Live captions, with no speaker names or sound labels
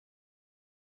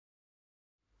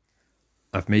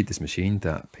I've made this machine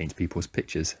that paints people's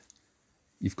pictures.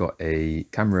 You've got a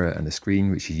camera and a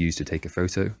screen which you use to take a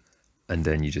photo, and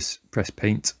then you just press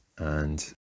paint,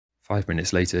 and 5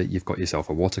 minutes later you've got yourself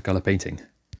a watercolour painting.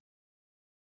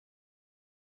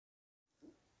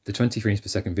 The 20 frames per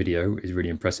second video is really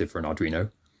impressive for an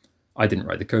Arduino. I didn't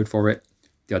write the code for it.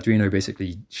 The Arduino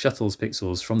basically shuttles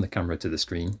pixels from the camera to the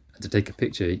screen, and to take a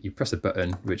picture you press a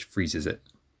button which freezes it.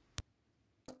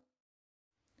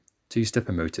 2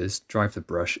 stepper motors drive the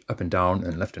brush up and down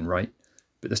and left and right,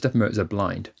 but the stepper motors are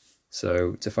blind,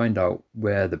 so to find out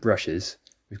where the brush is,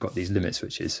 we've got these limit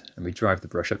switches, and we drive the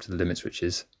brush up to the limit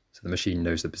switches so the machine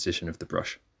knows the position of the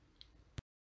brush.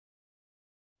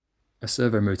 A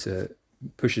servo motor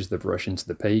pushes the brush into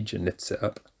the page and lifts it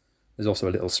up. There's also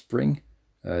a little spring.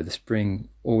 The spring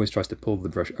always tries to pull the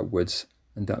brush upwards,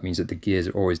 and that means that the gears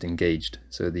are always engaged,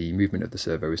 so the movement of the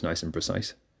servo is nice and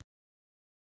precise.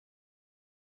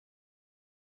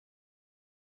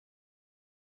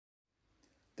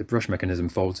 The brush mechanism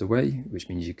folds away, which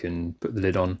means you can put the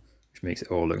lid on, which makes it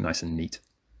all look nice and neat.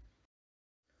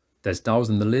 There's dowels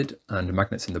in the lid and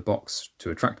magnets in the box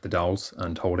to attract the dowels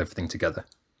and hold everything together.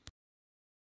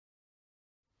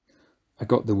 I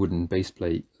got the wooden base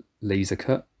plate laser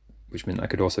cut, which meant I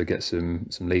could also get some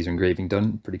laser engraving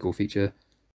done, pretty cool feature.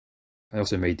 I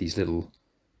also made these little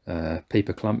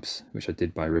paper clamps, which I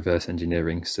did by reverse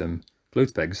engineering some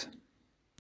clothes pegs.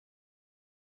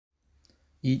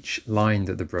 Each line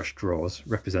that the brush draws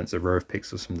represents a row of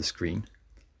pixels from the screen.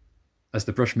 As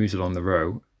the brush moves along the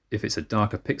row, if it's a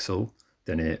darker pixel,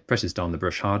 then it presses down the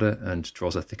brush harder and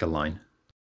draws a thicker line.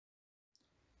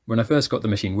 When I first got the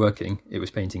machine working, it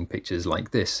was painting pictures like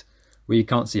this, where you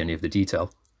can't see any of the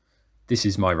detail. This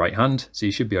is my right hand, so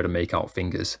you should be able to make out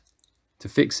fingers. To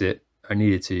fix it, I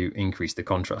needed to increase the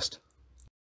contrast.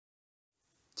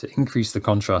 To increase the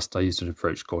contrast, I used an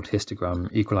approach called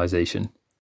histogram equalization.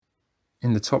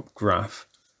 In the top graph,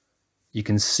 you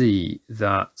can see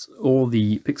that all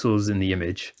the pixels in the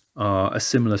image are a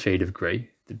similar shade of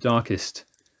grey. The darkest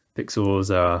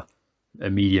pixels are a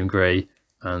medium grey,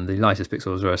 and the lightest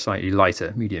pixels are a slightly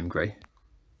lighter medium grey.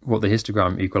 What the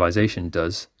histogram equalization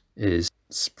does is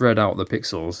spread out the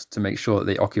pixels to make sure that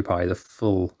they occupy the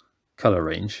full colour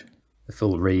range, the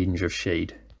full range of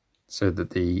shade, so that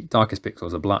the darkest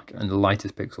pixels are black and the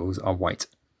lightest pixels are white.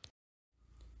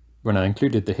 When I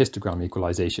included the histogram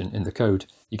equalization in the code,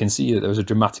 you can see that there was a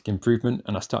dramatic improvement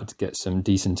and I started to get some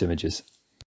decent images.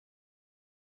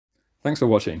 Thanks for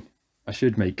watching. I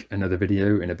should make another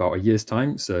video in about a year's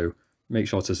time, so make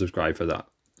sure to subscribe for that.